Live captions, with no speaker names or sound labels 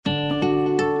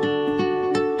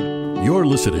You're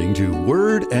listening to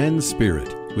Word and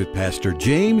Spirit with Pastor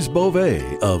James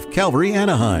Beauvais of Calvary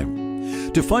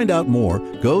Anaheim. To find out more,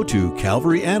 go to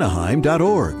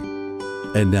calvaryanaheim.org.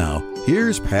 And now,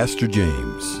 here's Pastor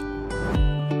James.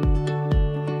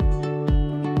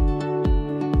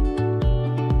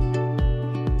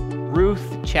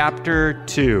 Ruth chapter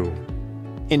 2.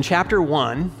 In chapter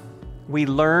 1, we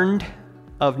learned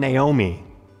of Naomi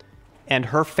and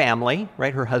her family,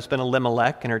 right? Her husband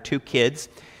Elimelech and her 2 kids.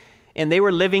 And they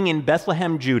were living in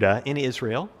Bethlehem, Judah, in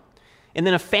Israel. And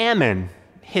then a famine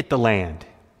hit the land.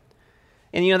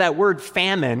 And you know that word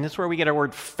famine, that's where we get our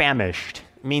word famished.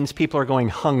 It means people are going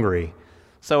hungry.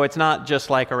 So it's not just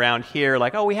like around here,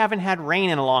 like, oh, we haven't had rain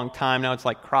in a long time. No, it's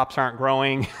like crops aren't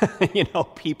growing.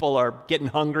 People are getting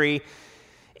hungry.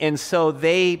 And so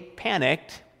they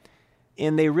panicked,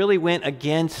 and they really went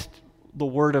against the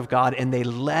word of God, and they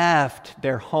left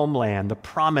their homeland, the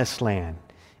promised land.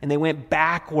 And they went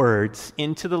backwards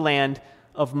into the land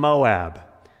of Moab,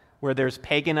 where there's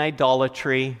pagan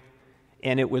idolatry,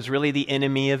 and it was really the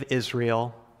enemy of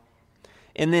Israel.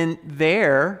 And then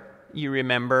there, you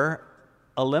remember,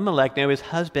 Elimelech, now his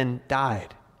husband,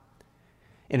 died.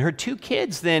 And her 2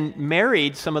 kids then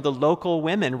married some of the local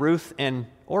women, Ruth and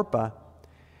Orpah.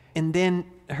 And then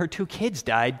her 2 kids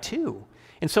died too.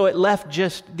 And so it left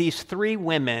just these 3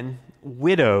 women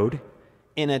widowed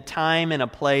in a time and a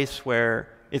place where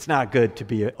it's not good to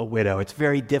be a widow. It's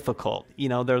very difficult.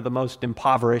 They're the most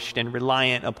impoverished and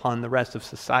reliant upon the rest of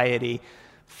society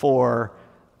for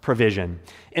provision.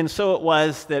 And so it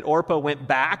was that Orpah went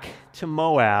back to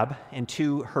Moab and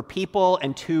to her people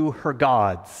and to her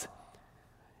gods.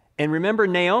 And remember,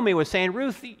 Naomi was saying,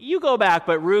 Ruth, you go back,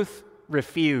 but Ruth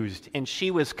refused. And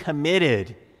she was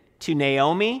committed to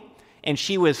Naomi, and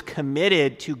she was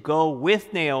committed to go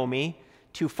with Naomi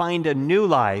to find a new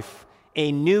life,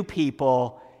 a new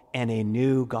people, and a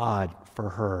new God for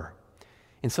her.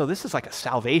 And so this is like a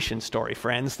salvation story,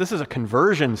 friends. This is a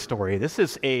conversion story. This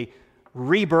is a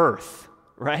rebirth,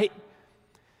 right?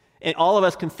 And all of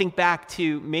us can think back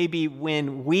to maybe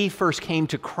when we first came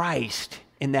to Christ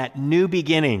in that new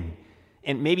beginning,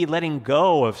 and maybe letting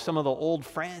go of some of the old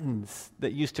friends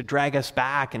that used to drag us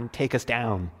back and take us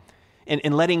down,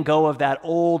 and letting go of that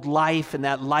old life and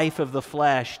that life of the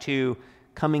flesh to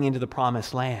coming into the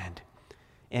promised land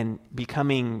and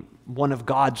becoming one of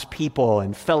God's people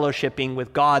and fellowshipping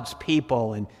with God's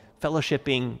people and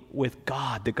fellowshipping with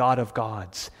God, the God of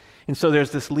gods. And so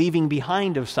there's this leaving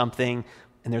behind of something,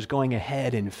 and there's going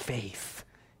ahead in faith,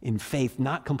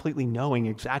 not completely knowing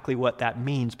exactly what that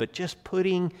means, but just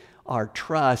putting our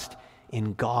trust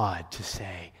in God to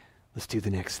say, let's do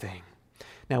the next thing.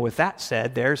 Now, with that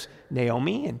said, there's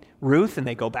Naomi and Ruth, and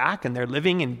they go back, and they're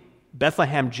living in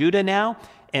Bethlehem, Judah now.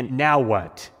 And now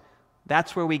what?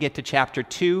 That's where we get to chapter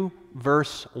 2,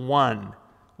 verse 1.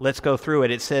 Let's go through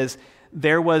it. It says,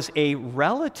 there was a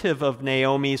relative of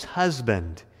Naomi's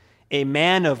husband, a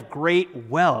man of great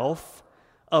wealth,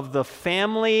 of the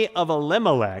family of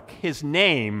Elimelech. His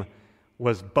name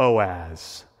was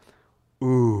Boaz.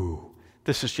 Ooh,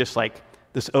 this is just like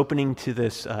this opening to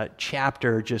this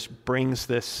chapter just brings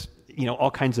this,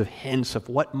 all kinds of hints of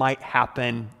what might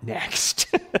happen next.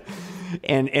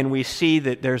 And we see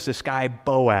that there's this guy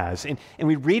Boaz. And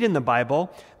we read in the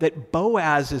Bible that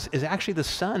Boaz is actually the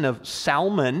son of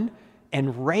Salmon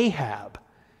and Rahab.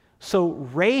 So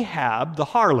Rahab, the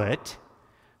harlot,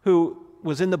 who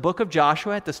was in the book of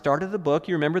Joshua at the start of the book,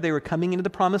 you remember they were coming into the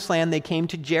promised land. They came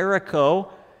to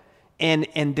Jericho.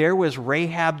 And there was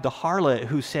Rahab the harlot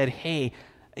who said, hey,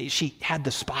 she had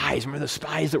the spies. Remember the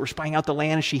spies that were spying out the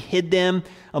land? And she hid them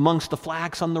amongst the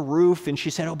flax on the roof. And she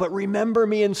said, oh, but remember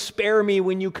me and spare me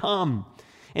when you come.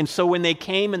 And so when they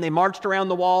came and they marched around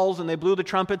the walls and they blew the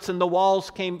trumpets and the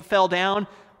walls fell down,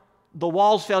 the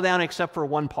walls fell down except for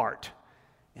one part.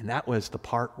 And that was the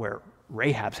part where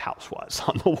Rahab's house was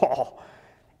on the wall.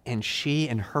 And she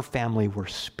and her family were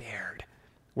spared.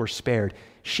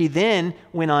 She then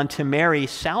went on to marry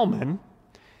Salmon,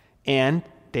 and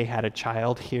they had a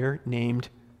child here named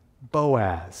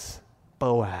Boaz.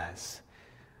 Boaz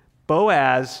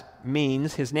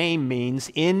means, his name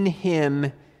means, in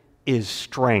him is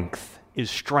strength.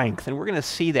 And we're going to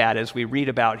see that as we read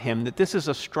about him, that this is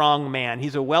a strong man.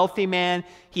 He's a wealthy man.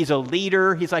 He's a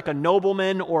leader. He's like a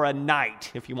nobleman or a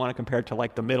knight, if you want to compare it to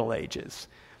like the Middle Ages.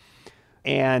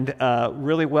 And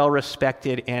really well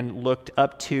respected and looked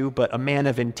up to, but a man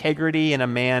of integrity and a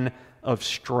man of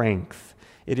strength.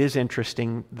 It is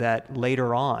interesting that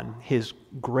later on, his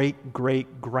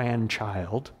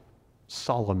great-great-grandchild,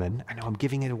 Solomon, I know I'm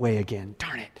giving it away again,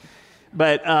 darn it,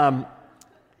 but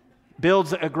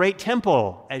builds a great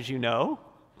temple, as you know,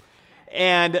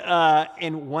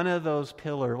 And one of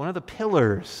the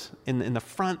pillars in the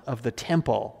front of the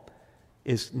temple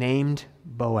is named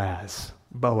Boaz.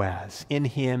 Boaz. In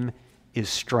him is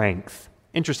strength.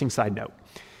 Interesting side note.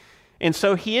 And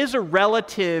so he is a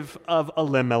relative of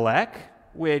Elimelech,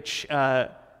 which,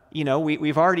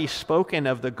 we've already spoken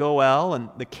of the Goel and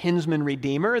the kinsman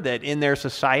redeemer, that in their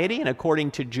society and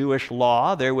according to Jewish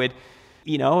law, there would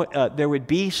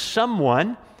be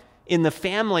someone in the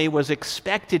family was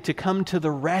expected to come to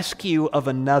the rescue of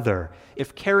another.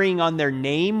 If carrying on their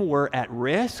name were at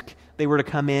risk, they were to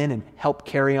come in and help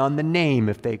carry on the name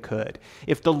if they could.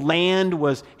 If the land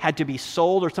had to be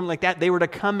sold or something like that, they were to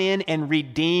come in and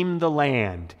redeem the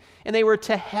land. And they were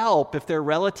to help if their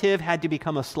relative had to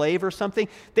become a slave or something.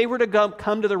 They were to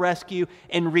come to the rescue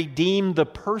and redeem the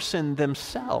person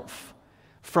themselves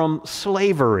from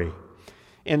slavery.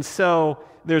 And so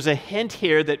there's a hint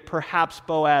here that perhaps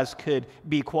Boaz could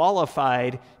be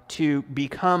qualified to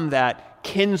become that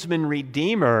kinsman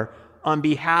redeemer on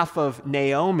behalf of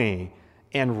Naomi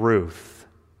and Ruth.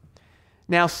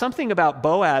 Now, something about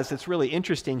Boaz that's really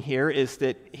interesting here is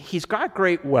that he's got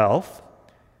great wealth,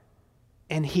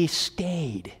 and he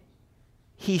stayed.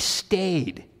 He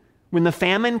stayed. When the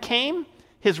famine came,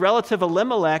 his relative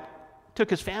Elimelech took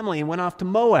his family and went off to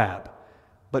Moab.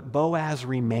 But Boaz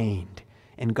remained,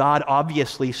 and God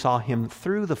obviously saw him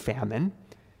through the famine,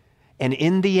 and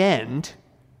in the end,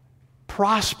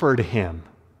 prospered him,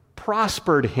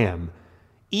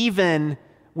 even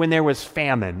when there was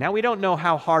famine. Now, we don't know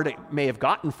how hard it may have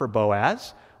gotten for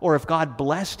Boaz, or if God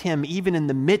blessed him even in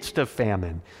the midst of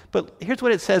famine. But here's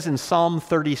what it says in Psalm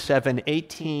 37,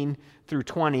 18 through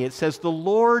 20. It says, "The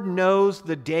Lord knows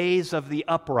the days of the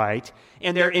upright,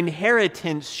 and their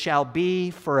inheritance shall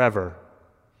be forever.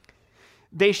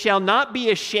 They shall not be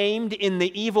ashamed in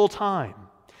the evil time,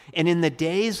 and in the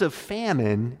days of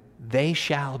famine they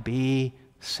shall be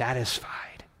satisfied."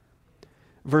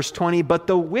 Verse 20, "But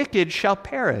the wicked shall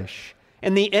perish,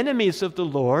 and the enemies of the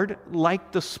Lord,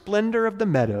 like the splendor of the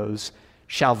meadows,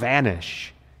 shall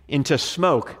vanish. Into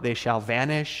smoke they shall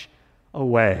vanish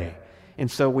away."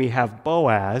 And so we have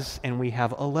Boaz and we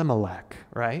have Elimelech,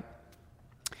 right?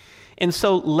 And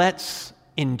so let's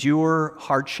endure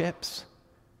hardships.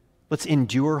 Let's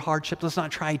endure hardships. Let's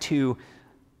not try to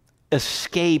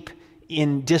escape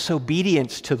in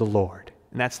disobedience to the Lord.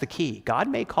 And that's the key. God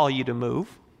may call you to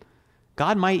move.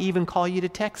 God might even call you to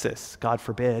Texas, God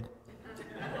forbid.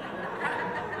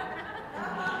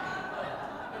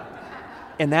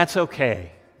 And that's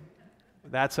okay.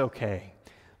 That's okay.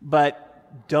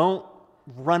 But don't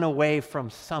run away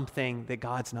from something that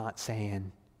God's not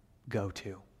saying go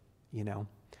to,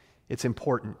 It's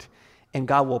important. And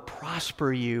God will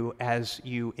prosper you as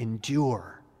you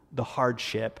endure the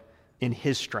hardship in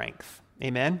his strength.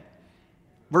 Amen?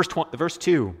 Verse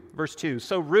 2.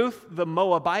 "So Ruth the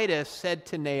Moabitess said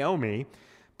to Naomi,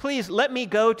 'Please let me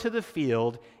go to the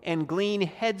field and glean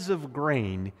heads of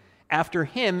grain after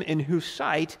him in whose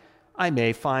sight I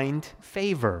may find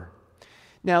favor.'"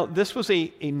 Now, this was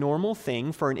a normal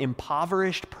thing for an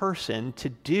impoverished person to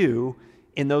do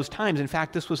in those times. In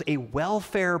fact, this was a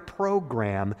welfare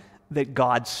program that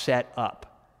God set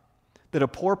up, that a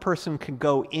poor person could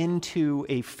go into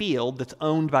a field that's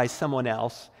owned by someone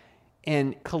else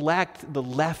and collect the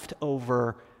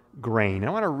leftover grain. I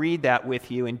want to read that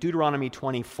with you in Deuteronomy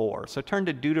 24. So turn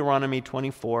to Deuteronomy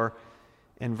 24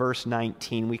 and verse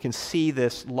 19. We can see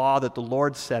this law that the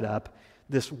Lord set up,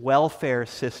 this welfare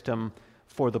system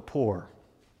for the poor.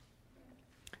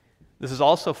 This is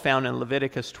also found in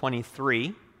Leviticus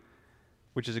 23,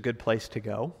 which is a good place to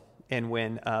go. And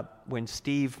when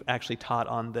Steve actually taught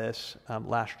on this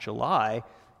last July,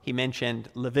 he mentioned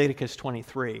Leviticus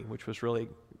 23, which was really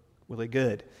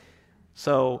good.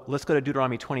 So let's go to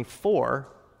Deuteronomy 24,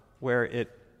 where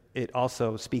it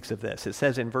also speaks of this. It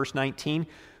says in verse 19,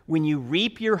 "When you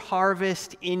reap your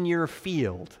harvest in your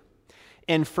field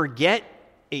and forget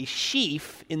a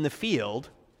sheaf in the field,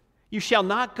 you shall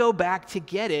not go back to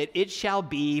get it. It shall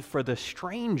be for the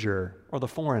stranger," or the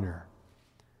foreigner,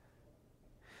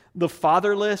 "the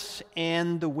fatherless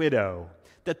and the widow,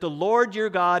 that the Lord your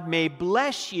God may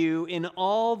bless you in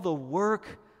all the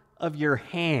work of your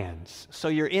hands." So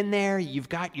you're in there, you've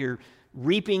got your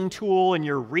reaping tool and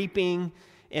you're reaping,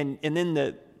 and then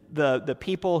the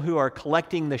people who are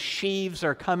collecting the sheaves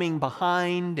are coming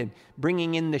behind and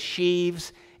bringing in the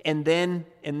sheaves, and then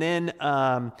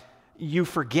you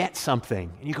forget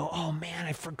something and you go, "Oh man,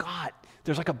 I forgot.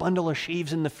 There's like a bundle of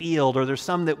sheaves in the field, or there's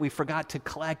some that we forgot to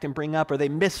collect and bring up, or they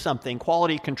missed something."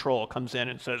 Quality control comes in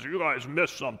and says, "You guys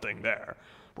missed something there.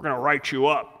 We're going to write you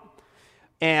up."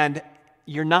 And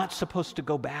you're not supposed to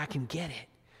go back and get it.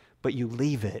 but you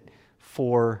leave it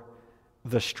for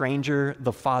the stranger,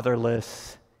 the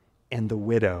fatherless, and the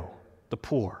widow, the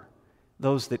poor,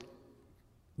 those that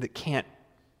can't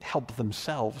help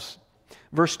themselves.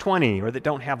 Verse 20, or that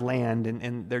don't have land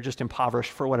and they're just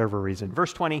impoverished for whatever reason.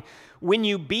 Verse 20, when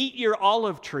you beat your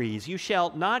olive trees, you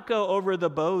shall not go over the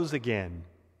boughs again.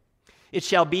 It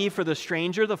shall be for the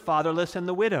stranger, the fatherless, and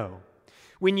the widow.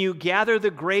 When you gather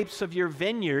the grapes of your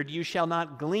vineyard, you shall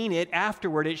not glean it.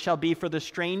 Afterward, it shall be for the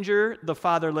stranger, the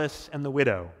fatherless, and the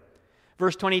widow.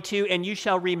 Verse 22, and you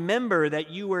shall remember that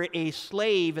you were a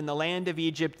slave in the land of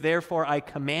Egypt. Therefore, I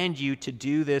command you to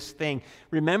do this thing.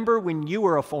 Remember when you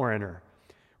were a foreigner.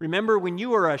 Remember when you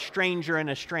were a stranger in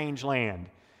a strange land.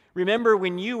 Remember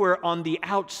when you were on the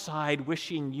outside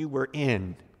wishing you were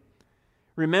in.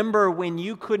 Remember when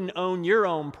you couldn't own your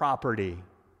own property.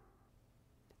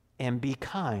 And be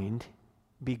kind,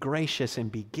 be gracious,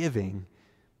 and be giving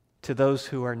to those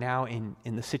who are now in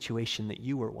the situation that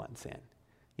you were once in.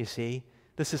 You see,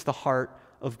 this is the heart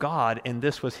of God, and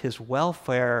this was his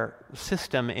welfare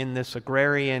system in this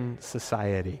agrarian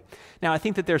society. Now, I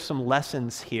think that there's some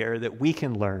lessons here that we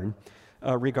can learn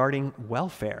regarding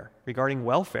welfare.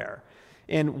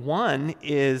 And one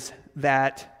is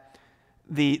that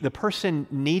the person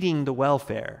needing the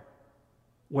welfare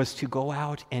was to go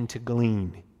out and to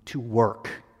glean, to work.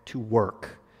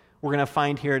 We're going to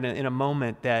find here in a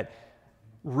moment that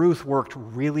Ruth worked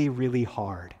really, really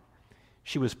hard.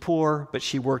 She was poor, but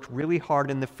she worked really hard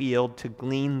in the field to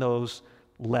glean those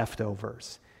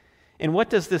leftovers. And what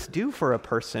does this do for a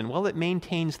person? Well, it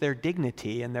maintains their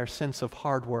dignity and their sense of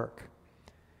hard work.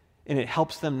 And it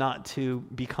helps them not to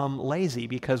become lazy,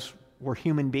 because we're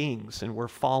human beings and we're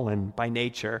fallen by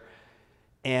nature.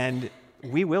 And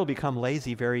we will become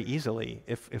lazy very easily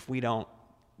if we don't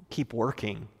keep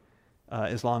working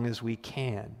as long as we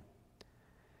can.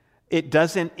 It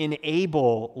doesn't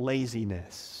enable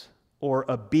laziness or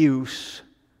abuse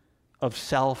of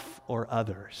self or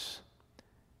others.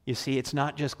 You see, it's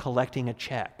not just collecting a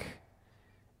check.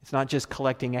 It's not just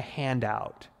collecting a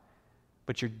handout,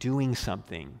 but you're doing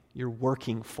something. You're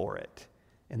working for it,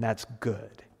 and that's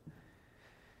good.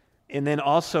 And then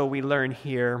also we learn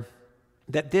here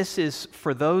that this is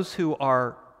for those who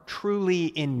are truly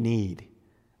in need,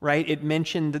 right? It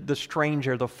mentioned the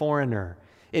stranger, the foreigner.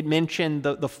 It mentioned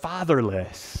the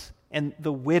fatherless and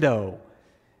the widow.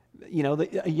 You know,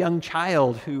 a young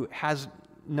child who has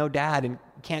no dad and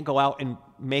can't go out and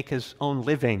make his own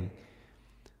living.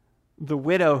 The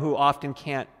widow who often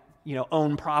can't,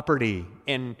 own property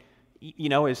and,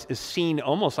 is seen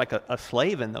almost like a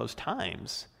slave in those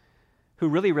times, who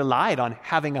really relied on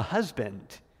having a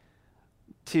husband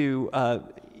to,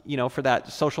 for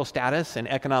that social status and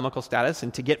economical status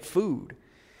and to get food.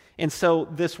 And so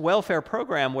this welfare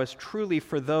program was truly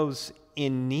for those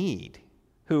in need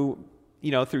who,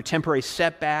 through temporary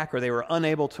setback, or they were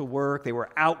unable to work, they were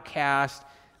outcast,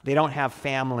 they don't have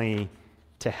family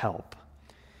to help.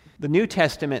 The New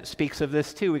Testament speaks of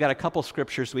this too. We got a couple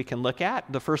scriptures we can look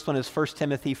at. The first one is 1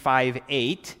 Timothy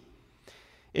 5:8.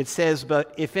 It says,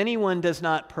 "But if anyone does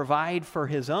not provide for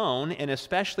his own, and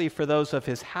especially for those of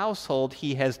his household,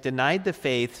 he has denied the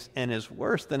faith and is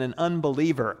worse than an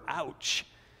unbeliever." Ouch.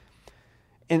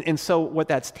 And so what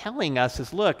that's telling us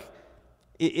is, look,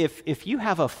 if you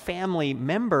have a family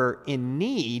member in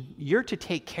need, you're to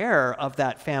take care of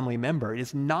that family member. It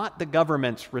is not the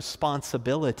government's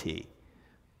responsibility.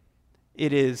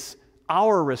 It is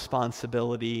our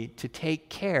responsibility to take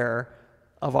care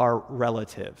of our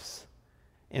relatives.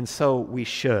 And so we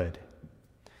should.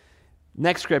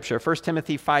 Next scripture, 1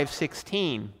 Timothy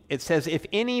 5:16. It says, "If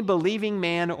any believing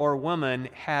man or woman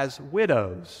has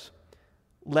widows,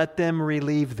 let them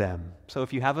relieve them." So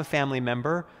if you have a family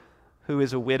member who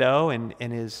is a widow and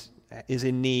is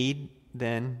in need,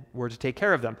 then we're to take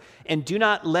care of them. "And do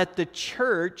not let the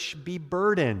church be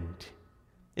burdened."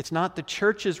 It's not the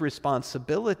church's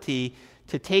responsibility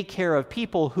to take care of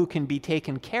people who can be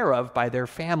taken care of by their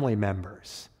family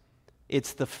members.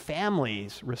 It's the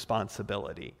family's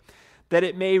responsibility, that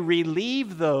it may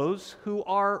relieve those who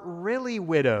are really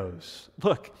widows.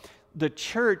 Look, the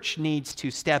church needs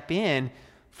to step in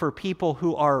for people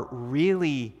who are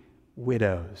really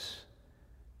widows.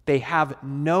 They have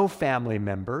no family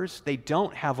members. They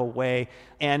don't have a way.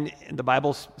 And the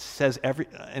Bible says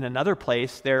in another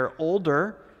place, they're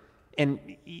older. And,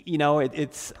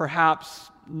 it's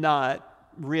perhaps not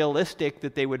realistic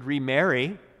that they would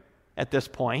remarry at this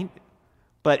point.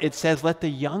 But it says, let the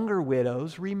younger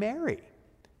widows remarry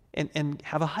and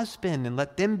have a husband and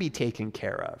let them be taken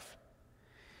care of.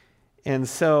 And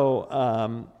so,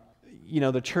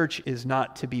 the church is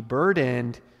not to be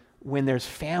burdened when there's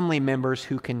family members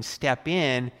who can step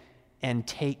in and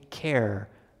take care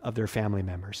of their family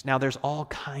members. Now, there's all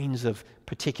kinds of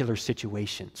particular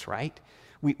situations, right?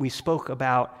 We spoke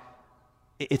about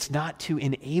it's not to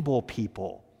enable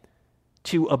people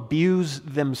to abuse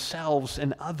themselves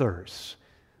and others.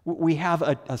 We have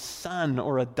a son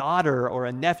or a daughter or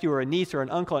a nephew or a niece or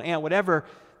an uncle, an aunt, whatever,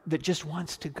 that just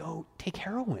wants to go take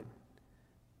heroin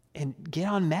and get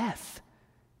on meth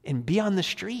and be on the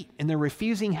street, and they're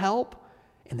refusing help,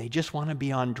 and they just want to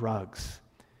be on drugs.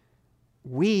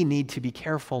 We need to be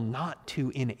careful not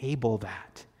to enable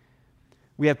that.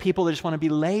 We have people that just want to be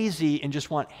lazy and just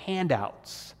want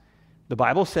handouts. The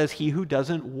Bible says he who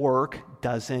doesn't work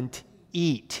doesn't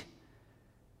eat.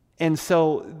 And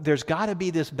so there's got to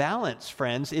be this balance,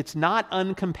 friends. It's not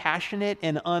uncompassionate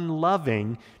and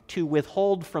unloving to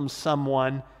withhold from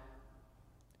someone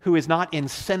who is not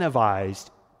incentivized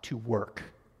to work.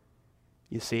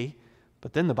 You see?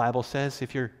 But then the Bible says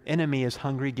if your enemy is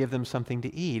hungry, give them something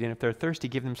to eat. And if they're thirsty,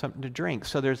 give them something to drink.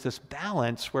 So there's this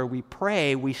balance where we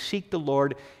pray, we seek the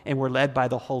Lord, and we're led by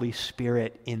the Holy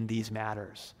Spirit in these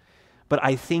matters. But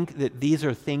I think that these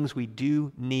are things we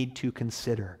do need to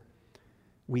consider.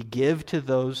 We give to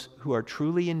those who are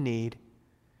truly in need,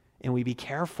 and we be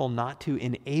careful not to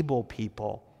enable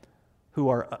people who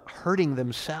are hurting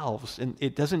themselves. And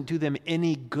it doesn't do them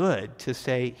any good to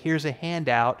say, here's a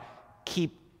handout,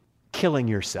 keep killing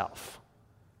yourself.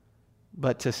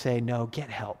 But to say, no, get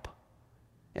help.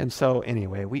 And so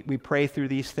anyway, we pray through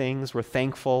these things. We're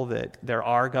thankful that there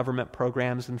are government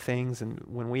programs and things. And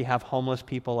when we have homeless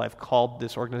people, I've called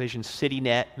this organization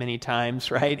CityNet many times,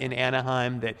 right, in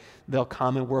Anaheim, that they'll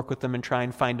come and work with them and try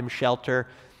and find them shelter.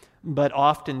 But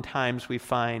oftentimes we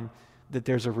find that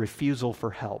there's a refusal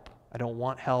for help. I don't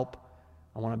want help.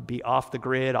 I want to be off the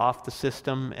grid, off the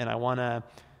system, and I want to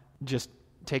just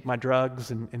take my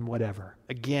drugs and whatever.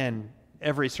 Again,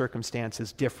 every circumstance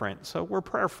is different, so we're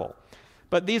prayerful.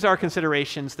 But these are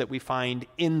considerations that we find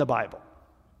in the Bible.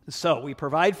 So we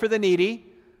provide for the needy,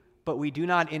 but we do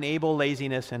not enable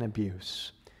laziness and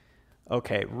abuse.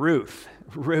 Okay, Ruth.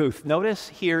 Notice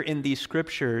here in these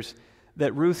scriptures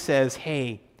that Ruth says,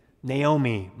 hey,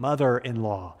 Naomi,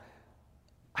 mother-in-law,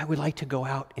 I would like to go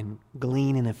out and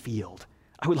glean in a field.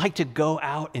 I would like to go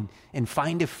out and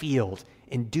find a field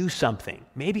and do something.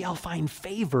 Maybe I'll find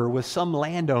favor with some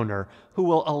landowner who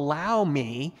will allow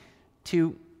me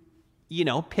to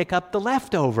pick up the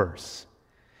leftovers.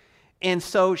 And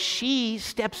so she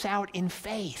steps out in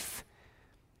faith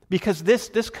because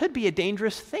this could be a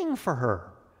dangerous thing for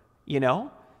her.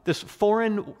 This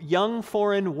young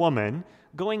foreign woman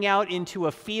going out into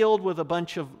a field with a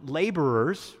bunch of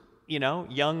laborers,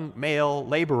 young male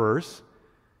laborers,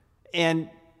 and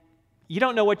you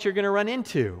don't know what you're going to run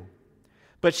into.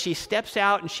 But she steps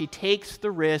out and she takes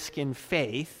the risk in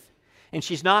faith, and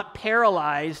she's not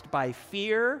paralyzed by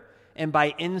fear and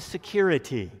by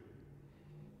insecurity.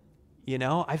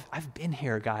 I've been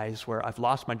here, guys, where I've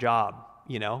lost my job.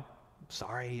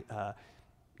 Sorry,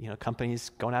 company's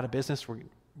going out of business. We're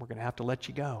going to have to let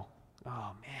you go.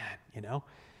 Oh man,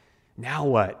 now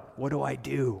what? What do I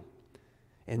do?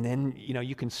 And then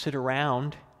you can sit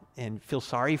around and feel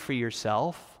sorry for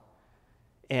yourself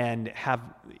and have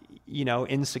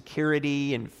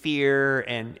insecurity and fear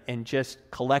and just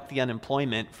collect the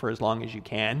unemployment for as long as you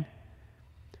can.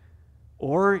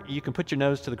 Or you can put your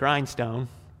nose to the grindstone.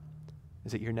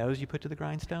 Is it your nose you put to the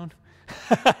grindstone?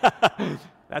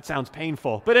 That sounds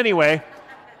painful. But anyway,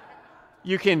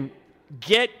 you can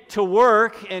get to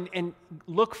work and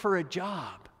look for a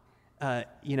job,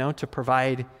 to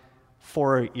provide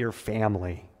for your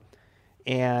family.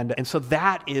 And so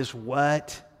that is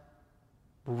what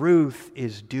Ruth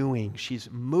is doing. She's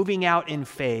moving out in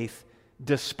faith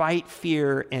despite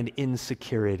fear and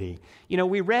insecurity.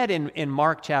 We read in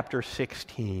Mark chapter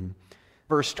 16,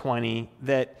 verse 20,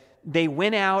 that they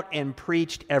went out and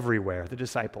preached everywhere, the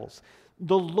disciples.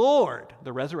 The Lord,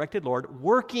 the resurrected Lord,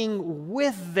 working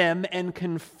with them and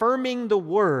confirming the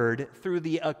word through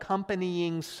the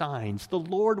accompanying signs. The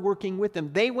Lord working with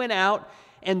them. They went out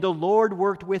and the Lord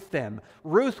worked with them.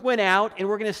 Ruth went out, and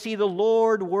we're going to see the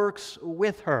Lord works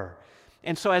with her.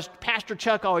 And so as Pastor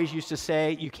Chuck always used to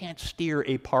say, you can't steer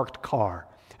a parked car,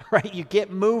 right? You get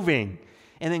moving,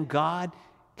 and then God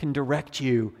can direct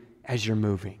you as you're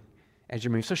moving.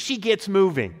 So she gets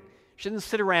moving. She doesn't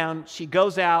sit around. She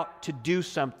goes out to do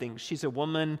something. She's a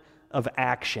woman of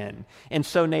action. And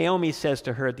so Naomi says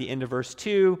to her at the end of verse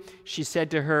 2, she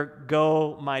said to her,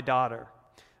 "Go, my daughter."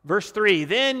 Verse 3,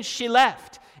 then she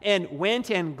left and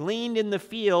went and gleaned in the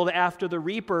field after the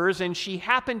reapers, and she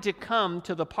happened to come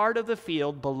to the part of the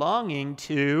field belonging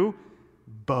to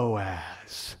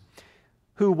Boaz.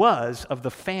 who was of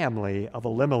the family of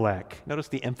Elimelech. Notice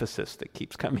the emphasis that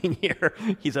keeps coming here.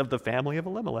 He's of the family of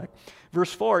Elimelech.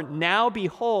 Verse 4, now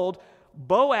behold,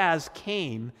 Boaz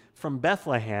came from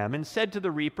Bethlehem and said to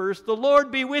the reapers, the Lord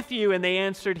be with you. And they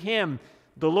answered him,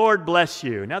 the Lord bless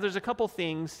you. Now there's a couple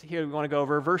things here we want to go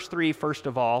over. Verse 3, first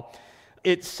of all,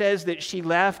 it says that she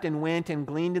left and went and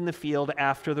gleaned in the field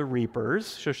after the reapers.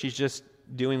 So she's just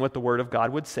doing what the word of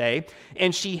God would say.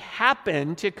 And she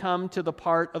happened to come to the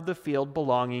part of the field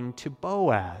belonging to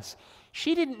Boaz.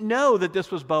 She didn't know that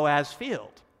this was Boaz's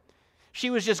field. She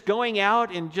was just going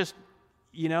out and just,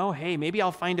 hey, maybe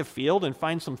I'll find a field and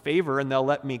find some favor and they'll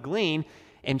let me glean.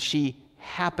 And she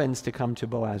happens to come to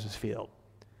Boaz's field.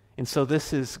 And so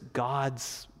this is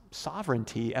God's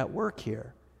sovereignty at work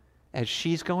here. As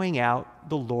she's going out,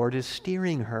 the Lord is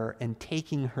steering her and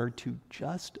taking her to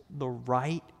just the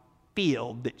right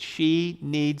field that she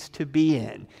needs to be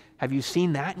in. Have you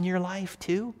seen that in your life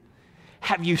too?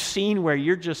 Have you seen where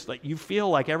you're just like, you feel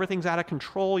like everything's out of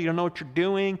control, you don't know what you're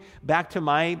doing? Back to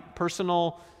my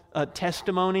personal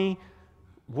testimony,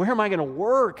 where am I going to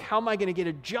work? How am I going to get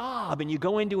a job? And you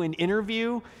go into an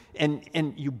interview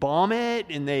and you bomb it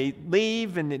and they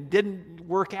leave and it didn't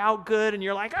work out good and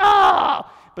you're like,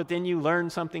 but then you learn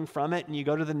something from it and you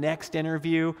go to the next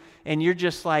interview and you're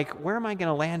just like, where am I going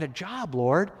to land a job,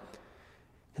 Lord?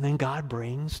 And then God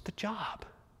brings the job.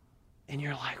 And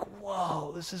you're like,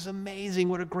 whoa, this is amazing.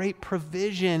 What a great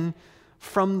provision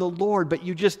from the Lord. But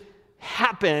you just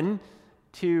happen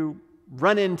to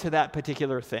run into that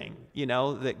particular thing,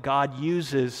 that God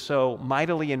uses so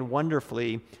mightily and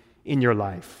wonderfully in your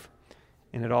life.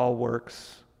 And it all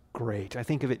works great. I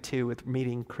think of it too with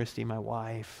meeting Christy, my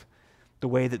wife, the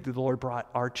way that the Lord brought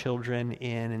our children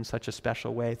in such a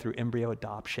special way through embryo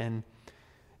adoption.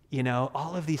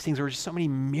 All of these things, there were just so many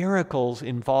miracles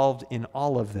involved in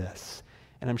all of this.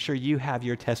 And I'm sure you have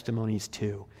your testimonies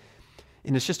too.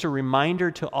 And it's just a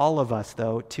reminder to all of us,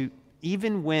 though, to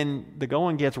even when the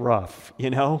going gets rough,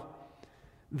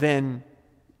 then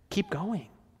keep going.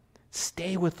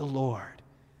 Stay with the Lord.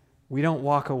 We don't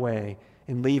walk away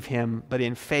and leave him, but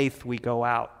in faith we go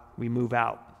out, we move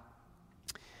out.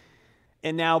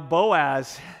 And now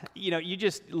Boaz, you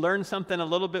just learn something a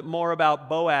little bit more about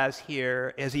Boaz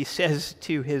here as he says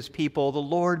to his people, the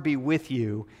Lord be with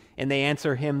you. And they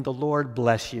answer him, the Lord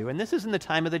bless you. And this is in the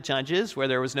time of the judges where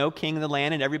there was no king in the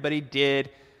land and everybody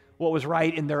did what was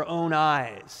right in their own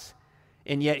eyes.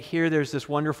 And yet here there's this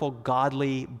wonderful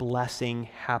godly blessing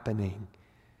happening.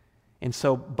 And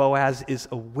so Boaz is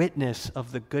a witness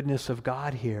of the goodness of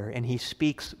God here, and he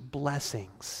speaks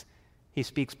blessings. He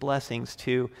speaks blessings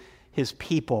to his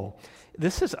people.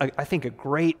 This is, I think, a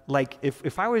great,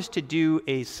 if I was to do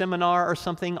a seminar or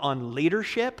something on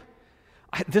leadership,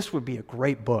 this would be a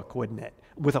great book, wouldn't it?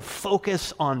 With a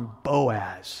focus on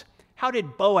Boaz. How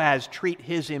did Boaz treat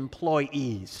his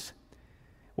employees?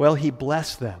 Well, he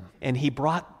blessed them, and he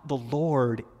brought the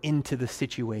Lord into the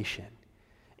situation.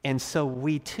 And so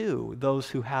we too, those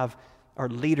who are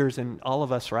leaders in all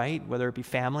of us, right? Whether it be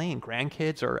family and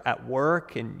grandkids or at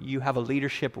work, and you have a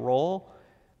leadership role,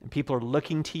 and people are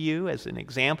looking to you as an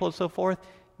example and so forth,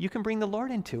 you can bring the Lord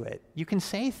into it. You can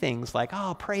say things like,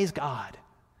 oh, praise God,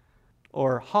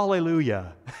 or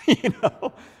hallelujah,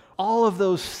 all of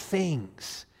those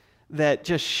things that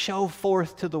just show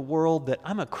forth to the world that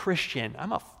I'm a Christian,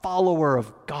 I'm a follower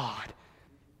of God.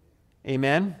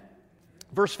 Amen?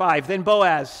 Verse 5, then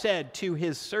Boaz said to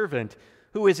his servant,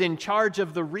 who is in charge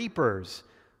of the reapers,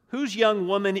 whose young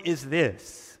woman is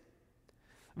this?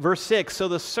 Verse 6, so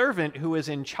the servant who is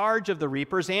in charge of the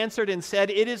reapers answered and said,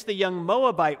 it is the young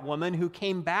Moabite woman who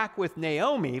came back with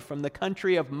Naomi from the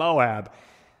country of Moab.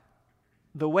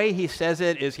 The way he says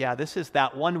it is, this is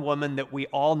that one woman that we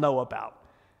all know about.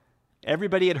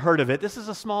 Everybody had heard of it. This is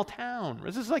a small town.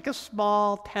 This is like a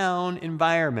small town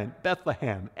environment,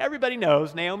 Bethlehem. Everybody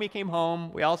knows. Naomi came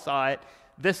home. We all saw it.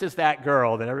 This is that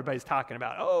girl that everybody's talking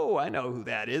about. Oh, I know who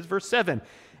that is. Verse 7,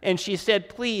 and she said,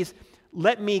 please,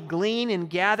 let me glean and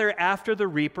gather after the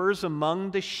reapers among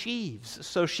the sheaves.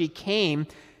 So she came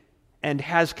and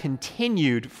has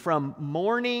continued from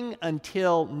morning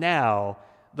until now,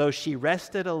 though she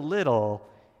rested a little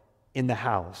in the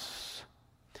house.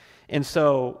 And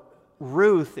so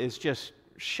Ruth is just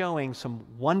showing some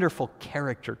wonderful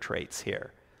character traits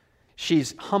here.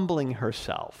 She's humbling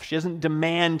herself. She doesn't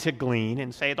demand to glean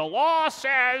and say, the law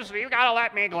says you got to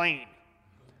let me glean.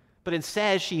 But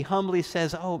instead, she humbly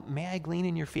says, oh, may I glean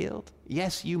in your field?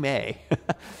 Yes, you may.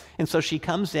 And so she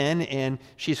comes in and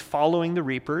she's following the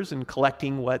reapers and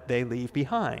collecting what they leave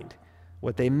behind,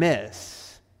 what they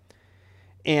miss.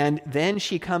 And then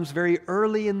she comes very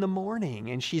early in the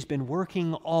morning and she's been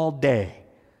working all day.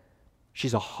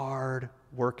 She's a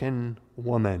hard-working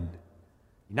woman.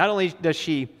 Not only does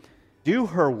she do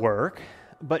her work,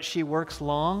 but she works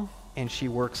long and she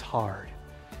works hard.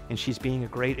 And she's being a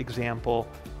great example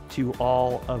to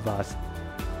all of us.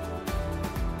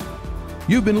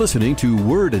 You've been listening to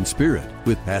Word and Spirit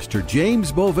with Pastor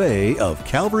James Beauvais of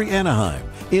Calvary Anaheim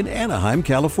in Anaheim,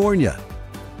 California.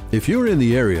 If you're in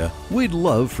the area, we'd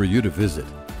love for you to visit.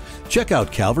 Check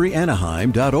out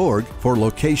calvaryanaheim.org for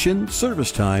location,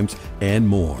 service times, and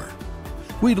more.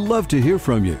 We'd love to hear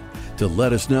from you. To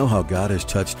let us know how God has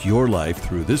touched your life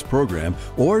through this program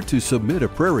or to submit a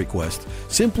prayer request,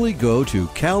 simply go to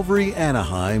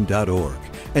calvaryanaheim.org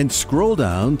and scroll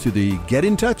down to the Get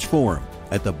in Touch form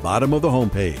at the bottom of the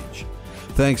homepage.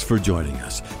 Thanks for joining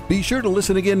us. Be sure to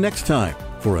listen again next time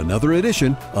for another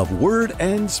edition of Word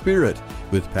and Spirit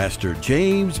with Pastor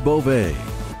James Beauvais.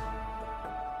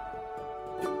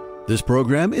 This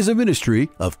program is a ministry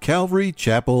of Calvary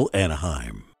Chapel,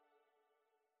 Anaheim.